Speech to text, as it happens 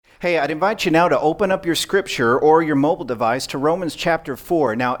Hey, I'd invite you now to open up your scripture or your mobile device to Romans chapter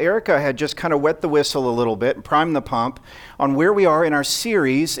 4. Now, Erica had just kind of wet the whistle a little bit and primed the pump on where we are in our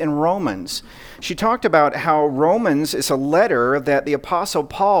series in Romans. She talked about how Romans is a letter that the Apostle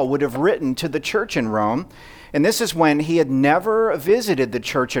Paul would have written to the church in Rome. And this is when he had never visited the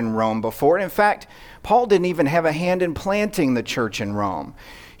church in Rome before. And in fact, Paul didn't even have a hand in planting the church in Rome.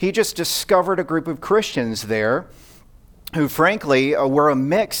 He just discovered a group of Christians there who frankly were a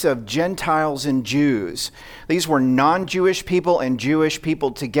mix of Gentiles and Jews. These were non-Jewish people and Jewish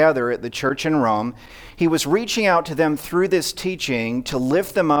people together at the church in Rome. He was reaching out to them through this teaching to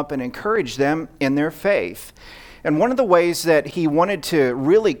lift them up and encourage them in their faith. And one of the ways that he wanted to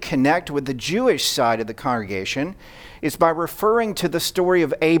really connect with the Jewish side of the congregation is by referring to the story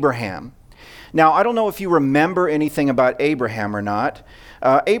of Abraham. Now, I don't know if you remember anything about Abraham or not.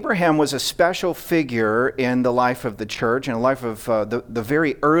 Abraham was a special figure in the life of the church, in the life of the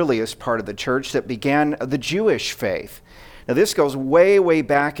very earliest part of the church that began the Jewish faith. Now, this goes way, way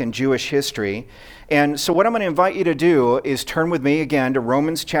back in Jewish history. And so what I'm going to invite you to do is turn with me again to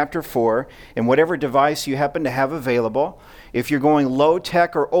Romans chapter 4 in whatever device you happen to have available. If you're going low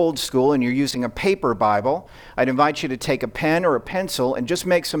tech or old school and you're using a paper Bible, I'd invite you to take a pen or a pencil and just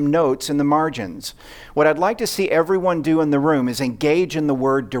make some notes in the margins. What I'd like to see everyone do in the room is engage in the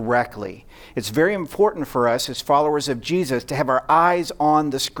Word directly. It's very important for us as followers of Jesus to have our eyes on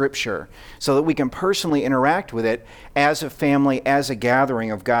the Scripture so that we can personally interact with it as a family, as a gathering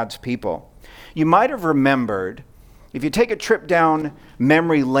of God's people. You might have remembered, if you take a trip down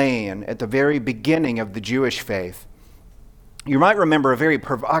memory lane at the very beginning of the Jewish faith, you might remember a very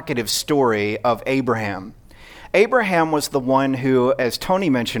provocative story of Abraham. Abraham was the one who, as Tony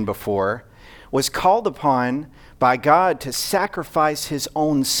mentioned before, was called upon by God to sacrifice his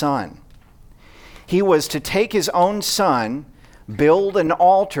own son. He was to take his own son, build an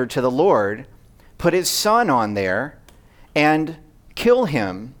altar to the Lord, put his son on there, and kill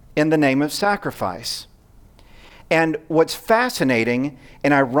him in the name of sacrifice. And what's fascinating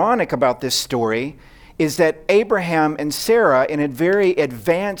and ironic about this story is that Abraham and Sarah, in a very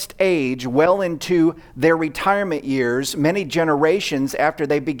advanced age, well into their retirement years, many generations after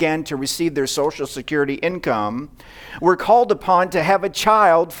they began to receive their Social Security income, were called upon to have a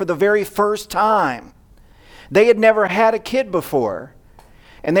child for the very first time. They had never had a kid before,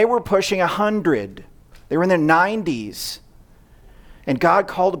 and they were pushing 100. They were in their 90s. And God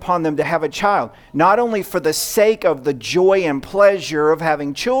called upon them to have a child, not only for the sake of the joy and pleasure of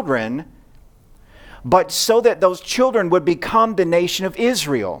having children, but so that those children would become the nation of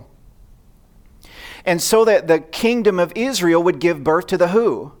Israel. And so that the kingdom of Israel would give birth to the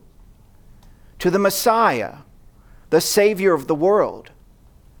who? To the Messiah, the Savior of the world.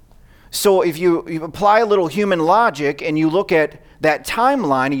 So if you apply a little human logic and you look at that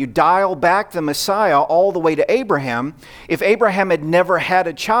timeline and you dial back the Messiah all the way to Abraham, if Abraham had never had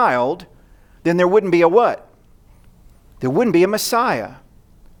a child, then there wouldn't be a what? There wouldn't be a Messiah.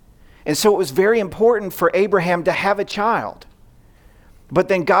 And so it was very important for Abraham to have a child. But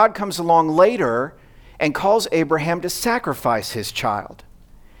then God comes along later and calls Abraham to sacrifice his child,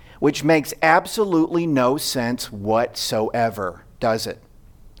 which makes absolutely no sense whatsoever, does it?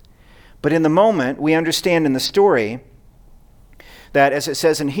 But in the moment, we understand in the story that, as it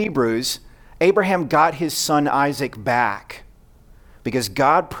says in Hebrews, Abraham got his son Isaac back because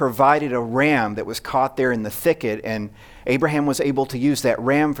God provided a ram that was caught there in the thicket, and Abraham was able to use that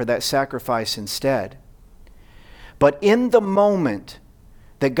ram for that sacrifice instead. But in the moment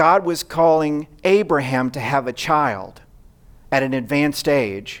that God was calling Abraham to have a child at an advanced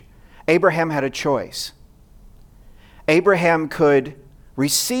age, Abraham had a choice. Abraham could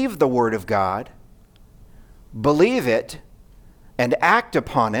receive the word of God, believe it, and act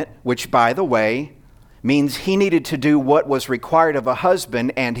upon it, which, by the way, means he needed to do what was required of a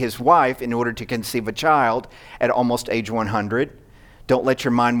husband and his wife in order to conceive a child at almost age 100. Don't let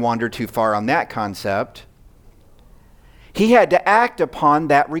your mind wander too far on that concept. He had to act upon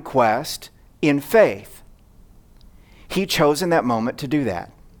that request in faith. He chose in that moment to do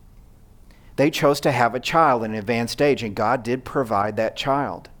that. They chose to have a child at an advanced age, and God did provide that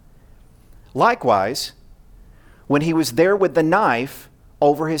child. Likewise, when he was there with the knife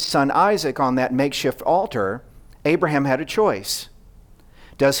over his son Isaac on that makeshift altar, Abraham had a choice.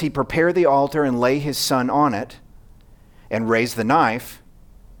 Does he prepare the altar and lay his son on it and raise the knife,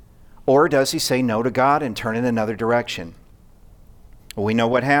 or does he say no to God and turn in another direction? Well, we know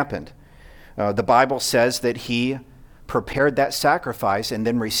what happened. The Bible says that he prepared that sacrifice and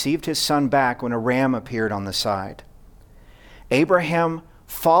then received his son back when a ram appeared on the side. Abraham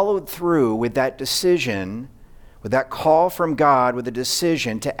followed through with that decision with that call from God, with a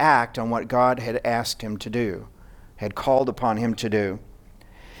decision to act on what God had asked him to do, had called upon him to do.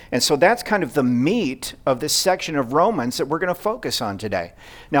 And so that's kind of the meat of this section of Romans that we're going to focus on today.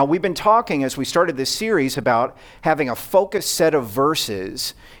 Now, we've been talking as we started this series about having a focused set of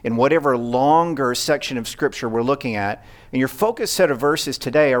verses in whatever longer section of Scripture we're looking at. And your focused set of verses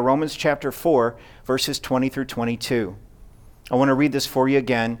today are Romans chapter 4, verses 20 through 22. I want to read this for you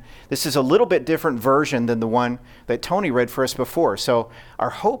again. This is a little bit different version than the one that Tony read for us before. So our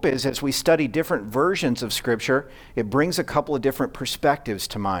hope is as we study different versions of Scripture, it brings a couple of different perspectives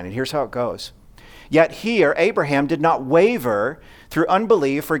to mind. And here's how it goes. Yet here, Abraham did not waver through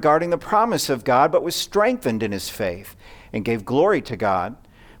unbelief regarding the promise of God, but was strengthened in his faith and gave glory to God,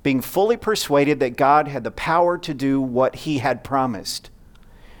 being fully persuaded that God had the power to do what he had promised.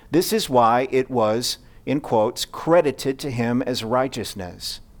 This is why it was, in quotes, credited to him as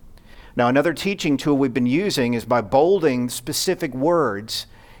righteousness. Now, another teaching tool we've been using is by bolding specific words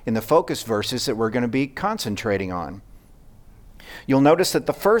in the focus verses that we're going to be concentrating on. You'll notice that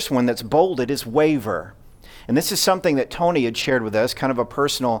the first one that's bolded is waver. And this is something that Tony had shared with us, kind of a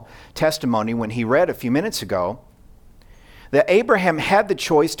personal testimony when he read a few minutes ago, that Abraham had the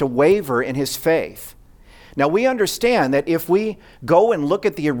choice to waver in his faith. Now, we understand that if we go and look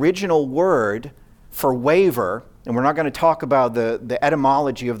at the original word for waver, and we're not going to talk about the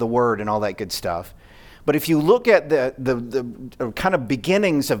etymology of the word and all that good stuff, but if you look at the kind of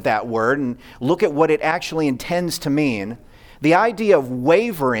beginnings of that word and look at what it actually intends to mean, the idea of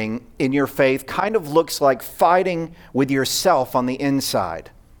wavering in your faith kind of looks like fighting with yourself on the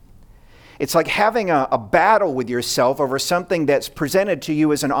inside. It's like having a battle with yourself over something that's presented to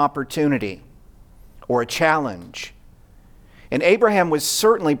you as an opportunity or a challenge. And Abraham was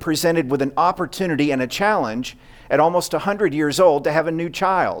certainly presented with an opportunity and a challenge at almost 100 years old to have a new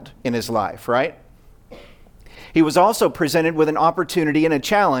child in his life, right? He was also presented with an opportunity and a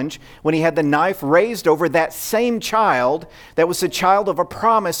challenge when he had the knife raised over that same child that was the child of a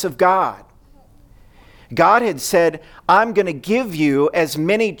promise of God. God had said, I'm going to give you as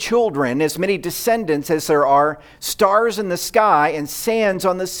many children, as many descendants as there are stars in the sky and sands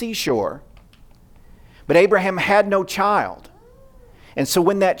on the seashore. But Abraham had no child. And so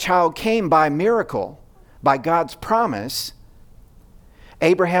when that child came by miracle, by God's promise,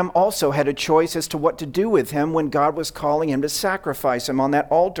 Abraham also had a choice as to what to do with him when God was calling him to sacrifice him on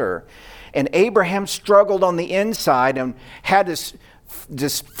that altar. And Abraham struggled on the inside and had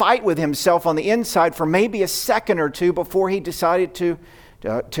this fight with himself on the inside for maybe a second or two before he decided to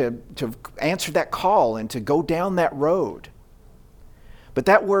answer that call and to go down that road. But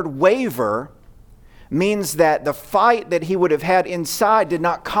that word waver means that the fight that he would have had inside did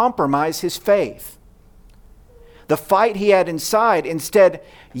not compromise his faith. The fight he had inside instead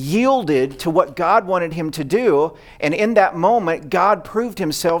yielded to what God wanted him to do, and in that moment, God proved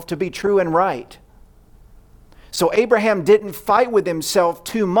himself to be true and right. So Abraham didn't fight with himself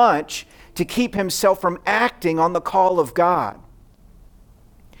too much to keep himself from acting on the call of God.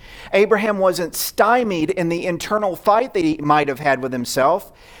 Abraham wasn't stymied in the internal fight that he might have had with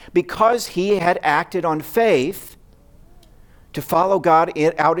himself because he had acted on faith to follow God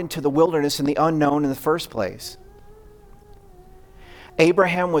out into the wilderness in the unknown in the first place.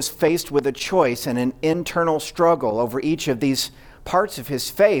 Abraham was faced with a choice and an internal struggle over each of these parts of his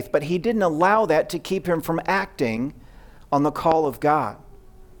faith, but he didn't allow that to keep him from acting on the call of God.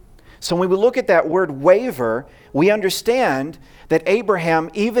 So when we look at that word waver, we understand that Abraham,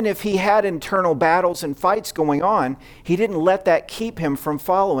 even if he had internal battles and fights going on, he didn't let that keep him from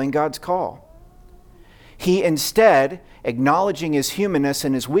following God's call. He instead, acknowledging his humanness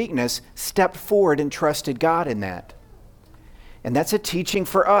and his weakness, stepped forward and trusted God in that. And that's a teaching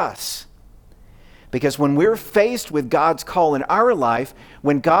for us. Because when we're faced with God's call in our life,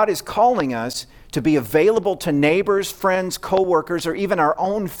 when God is calling us to be available to neighbors, friends, co-workers, or even our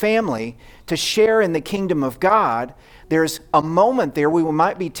own family to share in the kingdom of God, there's a moment there we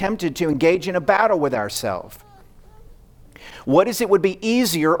might be tempted to engage in a battle with ourselves. What is it would be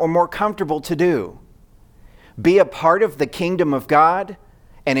easier or more comfortable to do? Be a part of the kingdom of God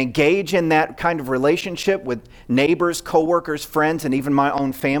and engage in that kind of relationship with neighbors, co-workers, friends, and even my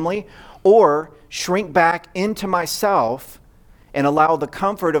own family, or shrink back into myself and allow the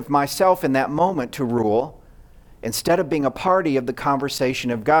comfort of myself in that moment to rule, instead of being a party of the conversation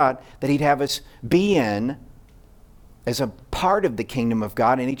of God that he'd have us be in as a part of the kingdom of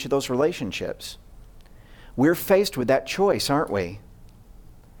God in each of those relationships. We're faced with that choice, aren't we?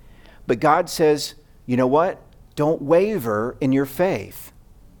 But God says, you know what? Don't waver in your faith.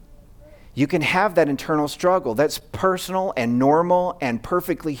 You can have that internal struggle. That's personal and normal and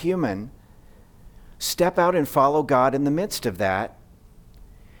perfectly human. Step out and follow God in the midst of that,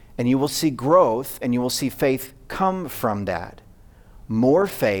 and you will see growth and you will see faith come from that. More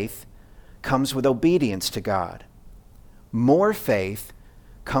faith comes with obedience to God. More faith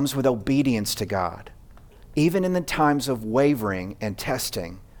comes with obedience to God. Even in the times of wavering and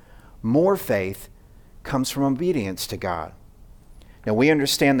testing, more faith comes from obedience to God. Now we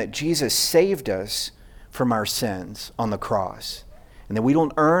understand that Jesus saved us from our sins on the cross, and that we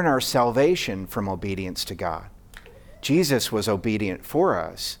don't earn our salvation from obedience to God. Jesus was obedient for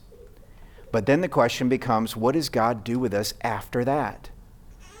us. But then the question becomes, what does God do with us after that?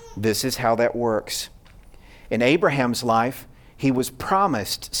 This is how that works. In Abraham's life, he was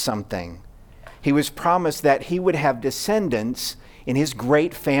promised something. He was promised that he would have descendants in his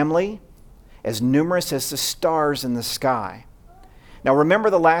great family, as numerous as the stars in the sky. Now remember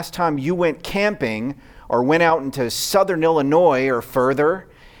the last time you went camping or went out into southern Illinois or further,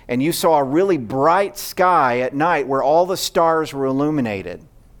 and you saw a really bright sky at night where all the stars were illuminated.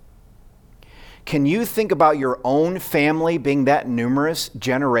 Can you think about your own family being that numerous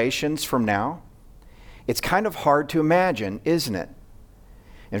generations from now? It's kind of hard to imagine, isn't it?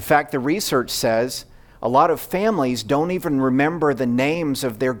 In fact, the research says a lot of families don't even remember the names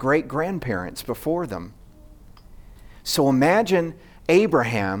of their great-grandparents before them. So imagine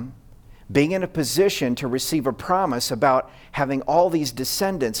Abraham being in a position to receive a promise about having all these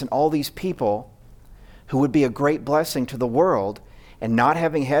descendants and all these people who would be a great blessing to the world, and not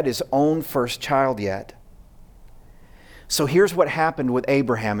having had his own first child yet. So here's what happened with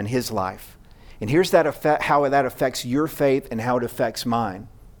Abraham in his life. And here's how that affects your faith and how it affects mine.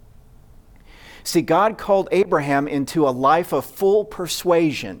 See, God called Abraham into a life of full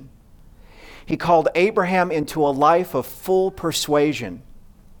persuasion. He called Abraham into a life of full persuasion.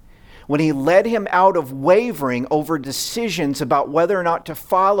 When he led him out of wavering over decisions about whether or not to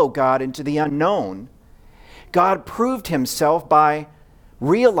follow God into the unknown, God proved himself by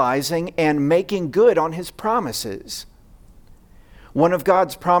realizing and making good on his promises. One of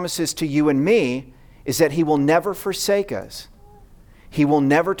God's promises to you and me is that he will never forsake us. He will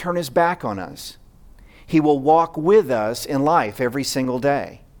never turn his back on us. He will walk with us in life every single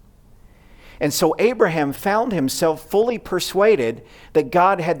day. And so Abraham found himself fully persuaded that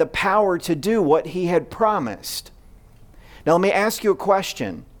God had the power to do what he had promised. Now let me ask you a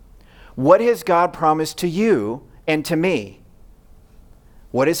question. What has God promised to you and to me?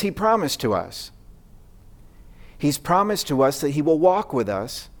 What has he promised to us? He's promised to us that he will walk with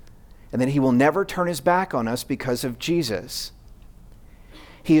us and that he will never turn his back on us because of Jesus.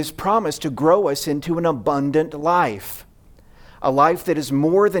 He has promised to grow us into an abundant life, a life that is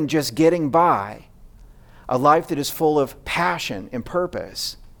more than just getting by, a life that is full of passion and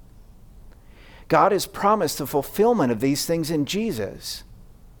purpose. God has promised the fulfillment of these things in Jesus.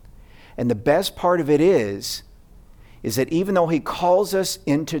 And the best part of it is that even though he calls us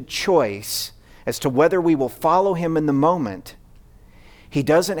into choice as to whether we will follow him in the moment, he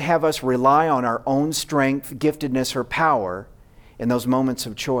doesn't have us rely on our own strength, giftedness, or power in those moments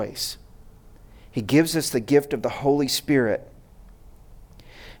of choice. He gives us the gift of the Holy Spirit.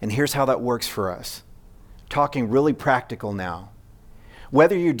 And here's how that works for us. Talking really practical now.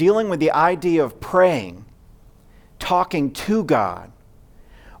 Whether you're dealing with the idea of praying, talking to God,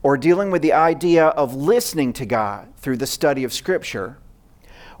 or dealing with the idea of listening to God through the study of Scripture,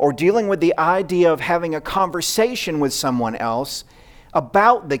 or dealing with the idea of having a conversation with someone else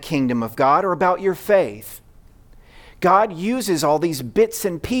about the kingdom of God or about your faith, God uses all these bits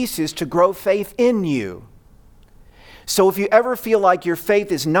and pieces to grow faith in you. So if you ever feel like your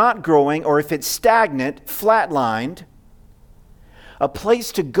faith is not growing, or if it's stagnant, flatlined, a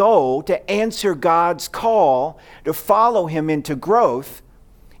place to go to answer God's call to follow him into growth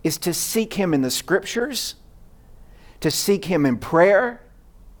is to seek him in the Scriptures, to seek him in prayer,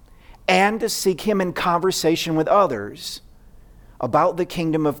 and to seek him in conversation with others about the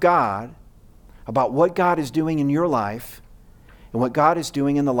kingdom of God, about what God is doing in your life and what God is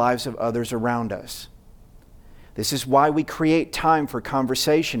doing in the lives of others around us. This is why we create time for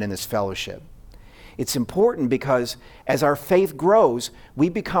conversation in this fellowship. It's important because as our faith grows, we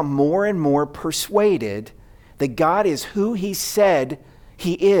become more and more persuaded that God is who he said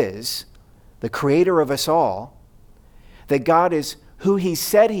he is, the creator of us all, that God is who he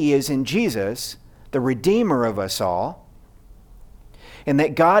said he is in Jesus, the redeemer of us all, and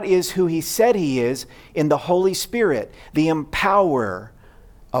that God is who he said he is in the Holy Spirit, the empowerer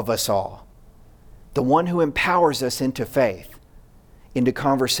of us all, the one who empowers us into faith, into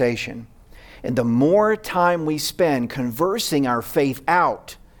conversation. And the more time we spend conversing our faith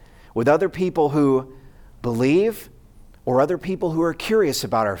out with other people who believe or other people who are curious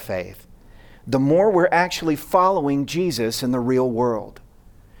about our faith, the more we're actually following Jesus in the real world.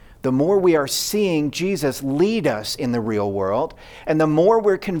 The more we are seeing Jesus lead us in the real world, and the more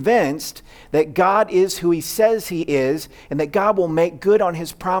we're convinced that God is who He says He is, and that God will make good on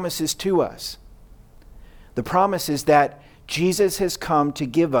His promises to us. The promise is that Jesus has come to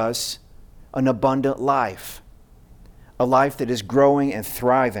give us an abundant life, a life that is growing and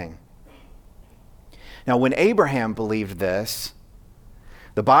thriving. Now, when Abraham believed this,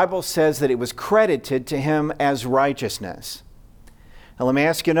 the Bible says that it was credited to him as righteousness. Now, let me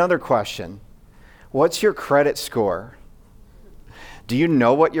ask you another question. What's your credit score? Do you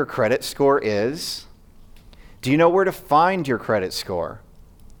know what your credit score is? Do you know where to find your credit score?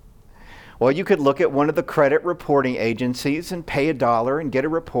 Well, you could look at one of the credit reporting agencies and pay $1 and get a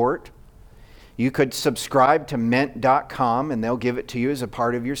report. You could subscribe to Mint.com and they'll give it to you as a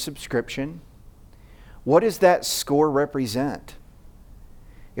part of your subscription. What does that score represent?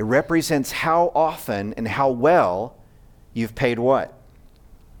 It represents how often and how well you've paid what?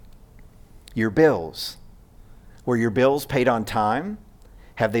 Your bills. Were your bills paid on time?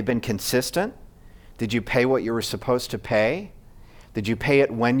 Have they been consistent? Did you pay what you were supposed to pay? Did you pay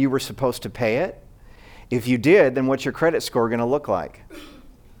it when you were supposed to pay it? If you did, then what's your credit score going to look like?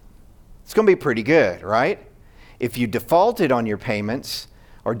 It's going to be pretty good, right? If you defaulted on your payments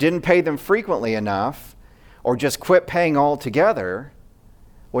or didn't pay them frequently enough or just quit paying altogether,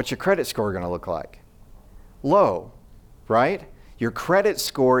 what's your credit score going to look like? Low, right? Your credit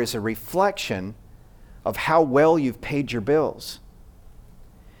score is a reflection of how well you've paid your bills.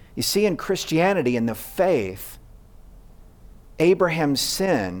 You see, in Christianity, in the faith, Abraham's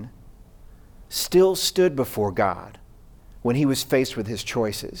sin still stood before God when he was faced with his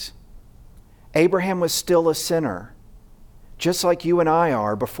choices. Abraham was still a sinner, just like you and I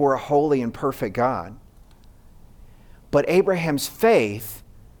are before a holy and perfect God. But Abraham's faith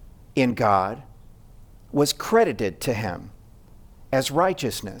in God was credited to him as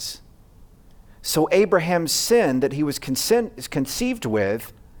righteousness. So Abraham's sin that he was conceived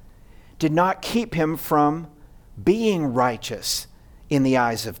with did not keep him from being righteous in the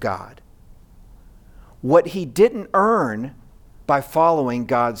eyes of God. What he didn't earn by following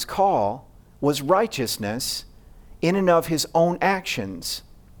God's call was righteousness in and of his own actions.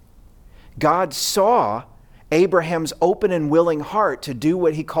 God saw Abraham's open and willing heart to do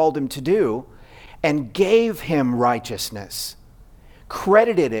what he called him to do and gave him righteousness,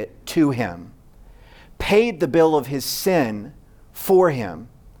 credited it to him, paid the bill of his sin for him,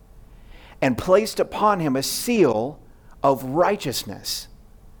 and placed upon him a seal of righteousness,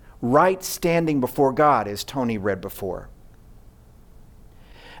 right standing before God, as Tony read before.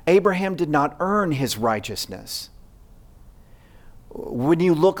 Abraham did not earn his righteousness. When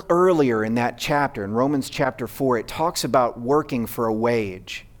you look earlier in that chapter, in Romans chapter 4, it talks about working for a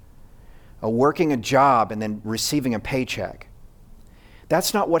wage, working a job and then receiving a paycheck.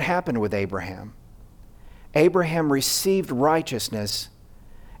 That's not what happened with Abraham. Abraham received righteousness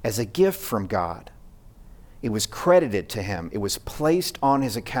as a gift from God. It was credited to him. It was placed on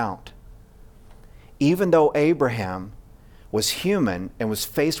his account. Even though Abraham was human and was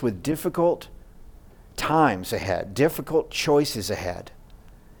faced with difficult times ahead, difficult choices ahead,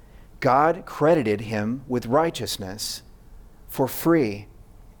 God credited him with righteousness for free.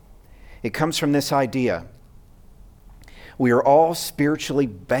 It comes from this idea. We are all spiritually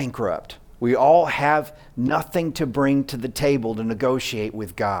bankrupt. We all have nothing to bring to the table to negotiate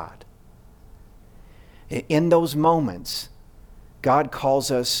with God. In those moments, God calls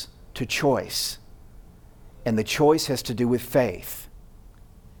us to choice. And the choice has to do with faith.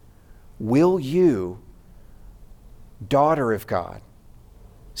 Will you, daughter of God,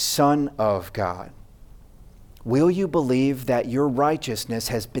 son of God, will you believe that your righteousness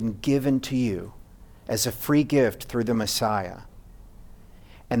has been given to you as a free gift through the Messiah?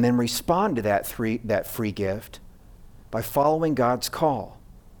 And then respond to that free gift by following God's call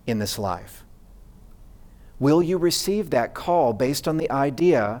in this life. Will you receive that call based on the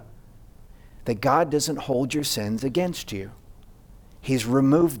idea that God doesn't hold your sins against you? He's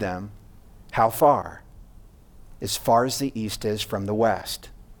removed them. How far? As far as the east is from the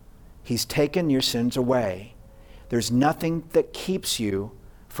west. He's taken your sins away. There's nothing that keeps you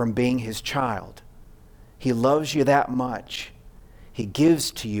from being his child. He loves you that much. He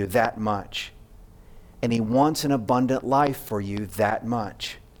gives to you that much. And he wants an abundant life for you that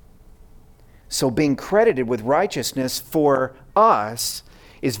much. So being credited with righteousness for us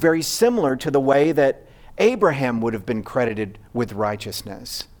is very similar to the way that Abraham would have been credited with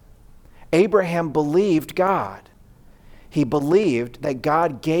righteousness. Abraham believed God. He believed that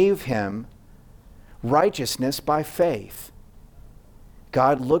God gave him righteousness by faith.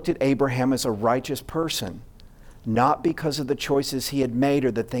 God looked at Abraham as a righteous person, not because of the choices he had made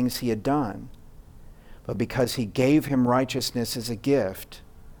or the things he had done, but because he gave him righteousness as a gift.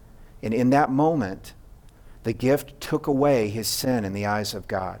 And in that moment, the gift took away his sin in the eyes of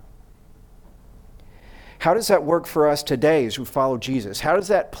God. How does that work for us today as we follow Jesus? How does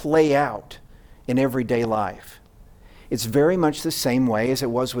that play out in everyday life? It's very much the same way as it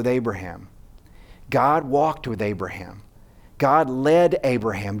was with Abraham. God walked with Abraham. God led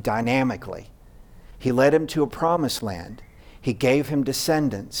Abraham dynamically. He led him to a promised land. He gave him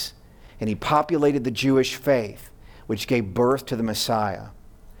descendants, and he populated the Jewish faith, which gave birth to the Messiah.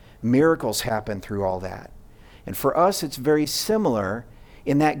 Miracles happened through all that. And for us, it's very similar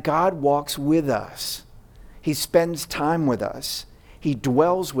in that God walks with us. He spends time with us. He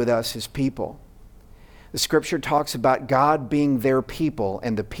dwells with us, his people. The scripture talks about God being their people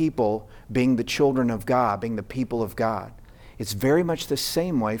and the people being the children of God, being the people of God. It's very much the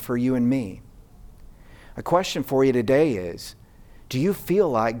same way for you and me. A question for you today is, do you feel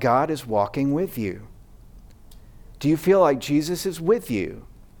like God is walking with you? Do you feel like Jesus is with you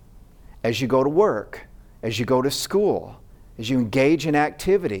as you go to work, as you go to school, as you engage in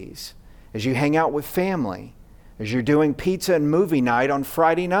activities, as you hang out with family, as you're doing pizza and movie night on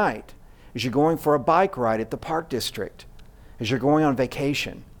Friday night, as you're going for a bike ride at the park district, as you're going on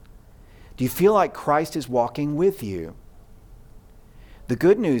vacation? Do you feel like Christ is walking with you? The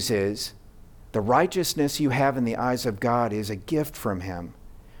good news is, the righteousness you have in the eyes of God is a gift from him,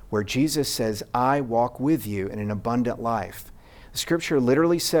 where Jesus says, I walk with you in an abundant life. The scripture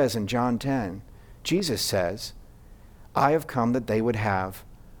literally says in John 10, Jesus says, I have come that they would have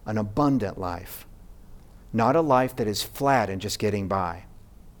an abundant life, not a life that is flat and just getting by.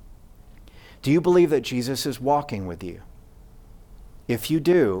 Do you believe that Jesus is walking with you? If you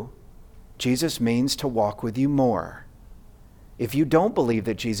do, Jesus means to walk with you more. If you don't believe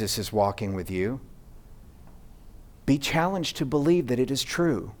that Jesus is walking with you, be challenged to believe that it is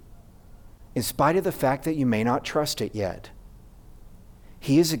true, in spite of the fact that you may not trust it yet.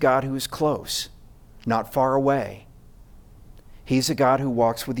 He is a God who is close, not far away. He's a God who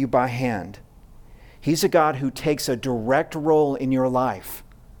walks with you by hand. He's a God who takes a direct role in your life,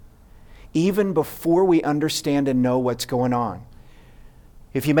 even before we understand and know what's going on.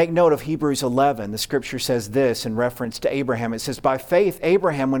 If you make note of Hebrews 11, the scripture says this in reference to Abraham. It says, by faith,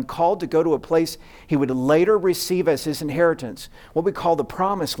 Abraham, when called to go to a place he would later receive as his inheritance, what we call the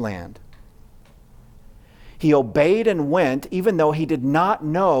promised land, he obeyed and went, even though he did not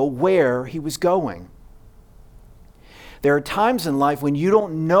know where he was going. There are times in life when you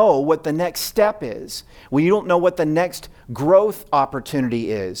don't know what the next step is, when you don't know what the next growth opportunity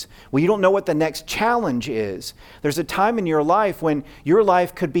is, when you don't know what the next challenge is. There's a time in your life when your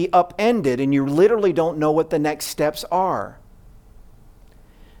life could be upended and you literally don't know what the next steps are.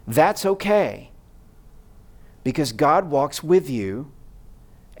 That's okay, because God walks with you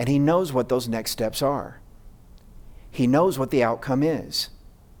and he knows what those next steps are. He knows what the outcome is.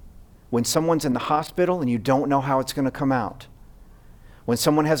 When someone's in the hospital and you don't know how it's going to come out. When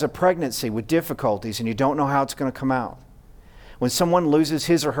someone has a pregnancy with difficulties and you don't know how it's going to come out. When someone loses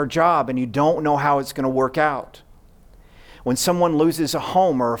his or her job and you don't know how it's going to work out. When someone loses a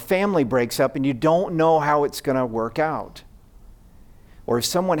home or a family breaks up and you don't know how it's going to work out. Or if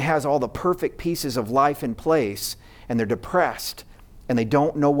someone has all the perfect pieces of life in place and they're depressed and they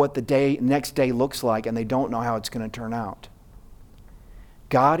don't know what the next day looks like and they don't know how it's going to turn out.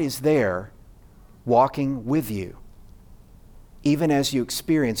 God is there walking with you, even as you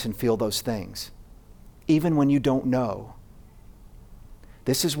experience and feel those things, even when you don't know.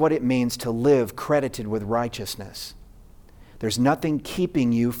 This is what it means to live credited with righteousness. There's nothing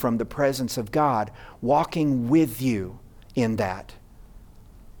keeping you from the presence of God walking with you in that.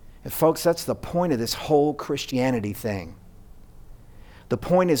 And folks, that's the point of this whole Christianity thing. The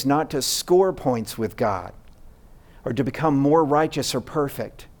point is not to score points with God, or to become more righteous or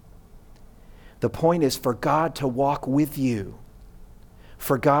perfect. The point is for God to walk with you,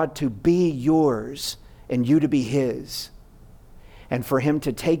 for God to be yours and you to be his, and for him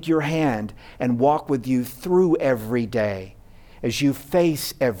to take your hand and walk with you through every day as you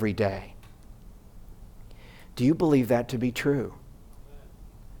face every day. Do you believe that to be true?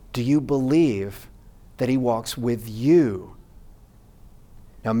 Do you believe that he walks with you?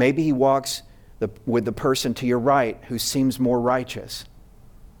 Now maybe he walks with the person to your right who seems more righteous.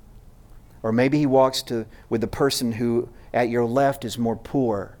 Or maybe he walks with the person who at your left is more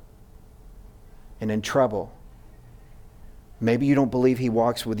poor and in trouble. Maybe you don't believe he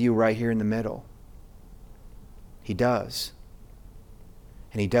walks with you right here in the middle. He does.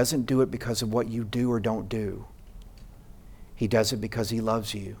 And he doesn't do it because of what you do or don't do. He does it because he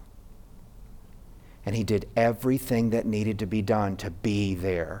loves you. And he did everything that needed to be done to be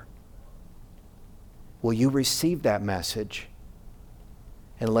there. Will you receive that message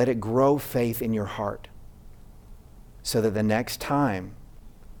and let it grow faith in your heart so that the next time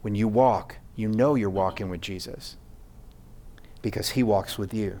when you walk, you know you're walking with Jesus because he walks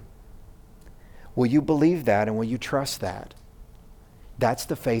with you? Will you believe that and will you trust that? That's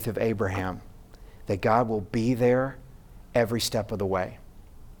the faith of Abraham, that God will be there every step of the way.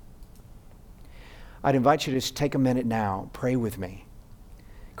 I'd invite you to just take a minute now, pray with me.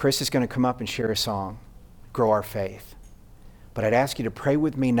 Chris is going to come up and share a song, Grow Our Faith. But I'd ask you to pray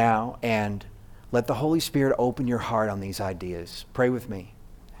with me now and let the Holy Spirit open your heart on these ideas. Pray with me.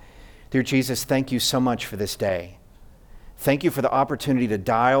 Dear Jesus, thank you so much for this day. Thank you for the opportunity to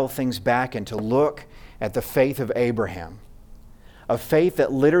dial things back and to look at the faith of Abraham, a faith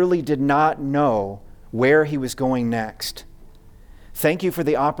that literally did not know where he was going next. Thank you for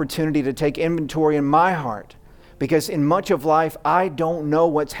the opportunity to take inventory in my heart, because in much of life, I don't know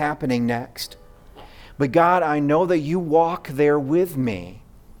what's happening next. But God, I know that you walk there with me,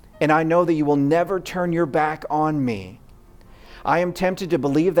 and I know that you will never turn your back on me. I am tempted to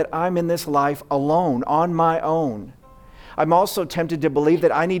believe that I'm in this life alone, on my own. I'm also tempted to believe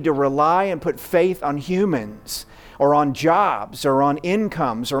that I need to rely and put faith on humans, or on jobs, or on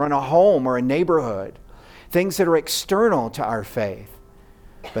incomes, or on a home, or a neighborhood. Things that are external to our faith,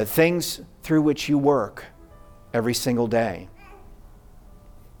 but things through which you work every single day.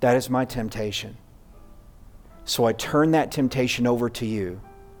 That is my temptation. So I turn that temptation over to you,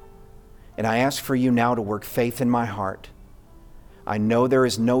 and I ask for you now to work faith in my heart. I know there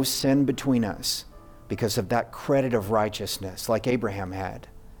is no sin between us because of that credit of righteousness like Abraham had.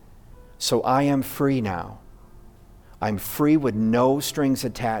 So I am free now. I'm free with no strings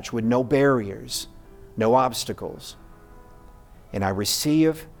attached, with no barriers, no obstacles. And I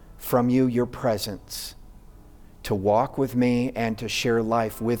receive from you your presence to walk with me and to share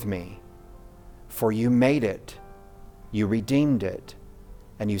life with me. For you made it, you redeemed it,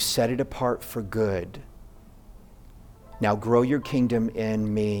 and you set it apart for good. Now grow your kingdom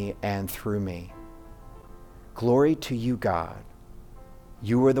in me and through me. Glory to you, God.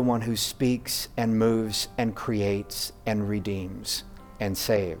 You are the one who speaks and moves and creates and redeems and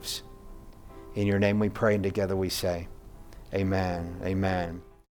saves. In your name we pray, and together we say, amen, amen.